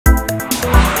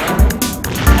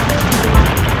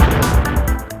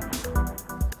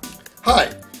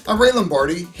I'm Ray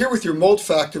Lombardi, here with your mold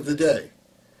fact of the day.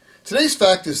 Today's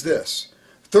fact is this: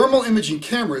 thermal imaging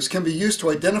cameras can be used to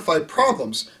identify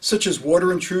problems such as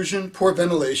water intrusion, poor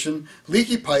ventilation,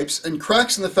 leaky pipes, and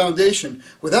cracks in the foundation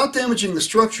without damaging the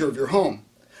structure of your home.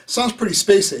 Sounds pretty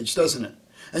space-age, doesn't it?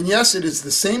 And yes, it is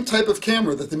the same type of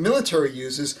camera that the military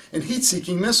uses in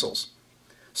heat-seeking missiles.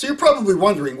 So you're probably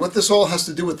wondering what this all has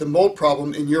to do with the mold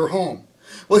problem in your home.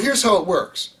 Well, here's how it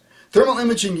works. Thermal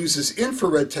imaging uses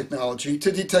infrared technology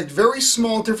to detect very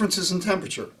small differences in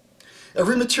temperature.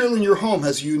 Every material in your home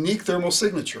has a unique thermal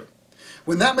signature.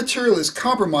 When that material is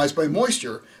compromised by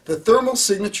moisture, the thermal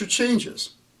signature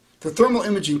changes. The thermal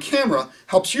imaging camera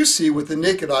helps you see what the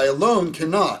naked eye alone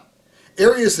cannot,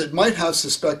 areas that might have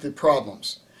suspected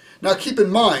problems. Now keep in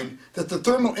mind that the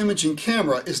thermal imaging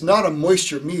camera is not a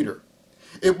moisture meter.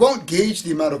 It won't gauge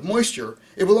the amount of moisture,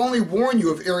 it will only warn you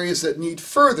of areas that need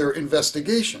further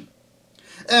investigation.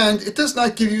 And it does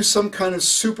not give you some kind of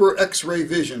super X-ray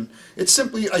vision, it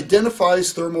simply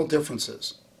identifies thermal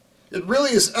differences. It really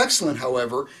is excellent,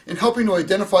 however, in helping to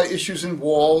identify issues in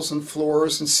walls and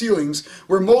floors and ceilings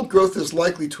where mold growth is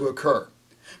likely to occur.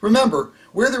 Remember,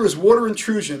 where there is water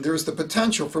intrusion, there is the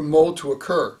potential for mold to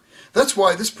occur. That's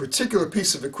why this particular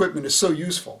piece of equipment is so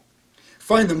useful.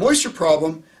 Find the moisture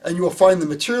problem, and you will find the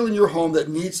material in your home that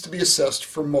needs to be assessed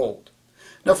for mold.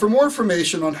 Now, for more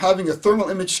information on having a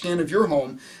thermal image scan of your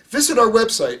home, visit our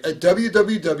website at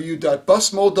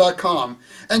www.busmold.com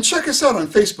and check us out on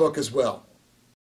Facebook as well.